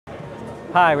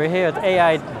Hi, we're here at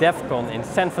AI DevCon in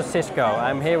San Francisco.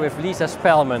 I'm here with Lisa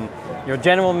Spelman, your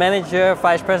General Manager,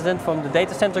 Vice President from the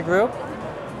Data Center Group.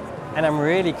 And I'm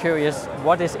really curious,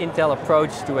 what is Intel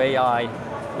approach to AI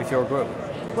with your group?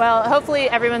 Well, hopefully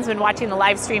everyone's been watching the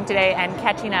live stream today and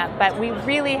catching up, but we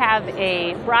really have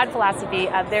a broad philosophy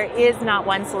of there is not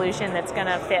one solution that's going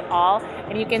to fit all,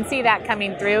 and you can see that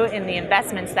coming through in the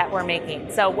investments that we're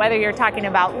making. So whether you're talking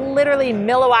about literally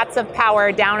milliwatts of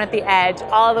power down at the edge,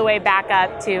 all the way back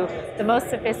up to the most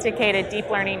sophisticated deep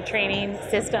learning training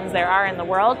systems there are in the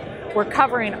world, we're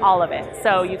covering all of it.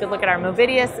 So you could look at our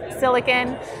Movidius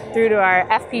silicon through to our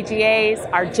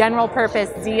FPGAs, our general purpose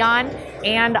Xeon,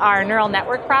 and our neural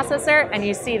network processor, and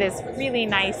you see this really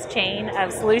nice chain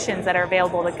of solutions that are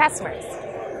available to customers.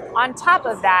 On top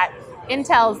of that,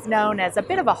 Intel's known as a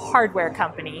bit of a hardware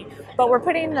company, but we're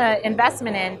putting the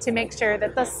investment in to make sure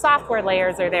that the software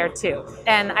layers are there too.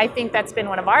 And I think that's been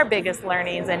one of our biggest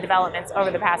learnings and developments over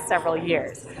the past several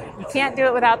years. You can't do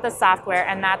it without the software,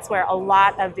 and that's where a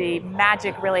lot of the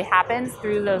magic really happens,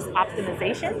 through those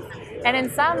optimizations. And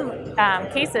in some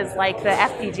cases, like the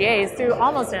FPGAs, through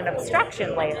almost an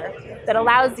abstraction layer that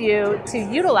allows you to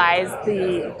utilize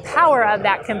the power of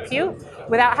that compute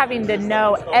without having to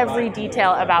know every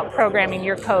detail about programming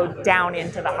your code down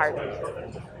into the hardware.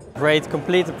 Great,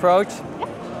 complete approach. Yeah.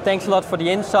 Thanks a lot for the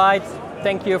insight.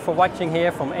 Thank you for watching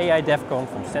here from AI DevCon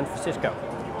from San Francisco.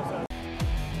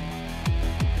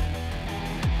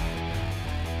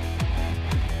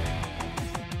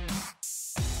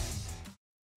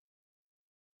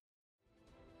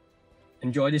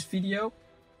 Enjoy this video?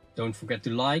 Don't forget to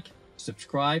like,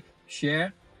 subscribe,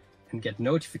 share, and get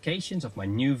notifications of my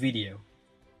new video.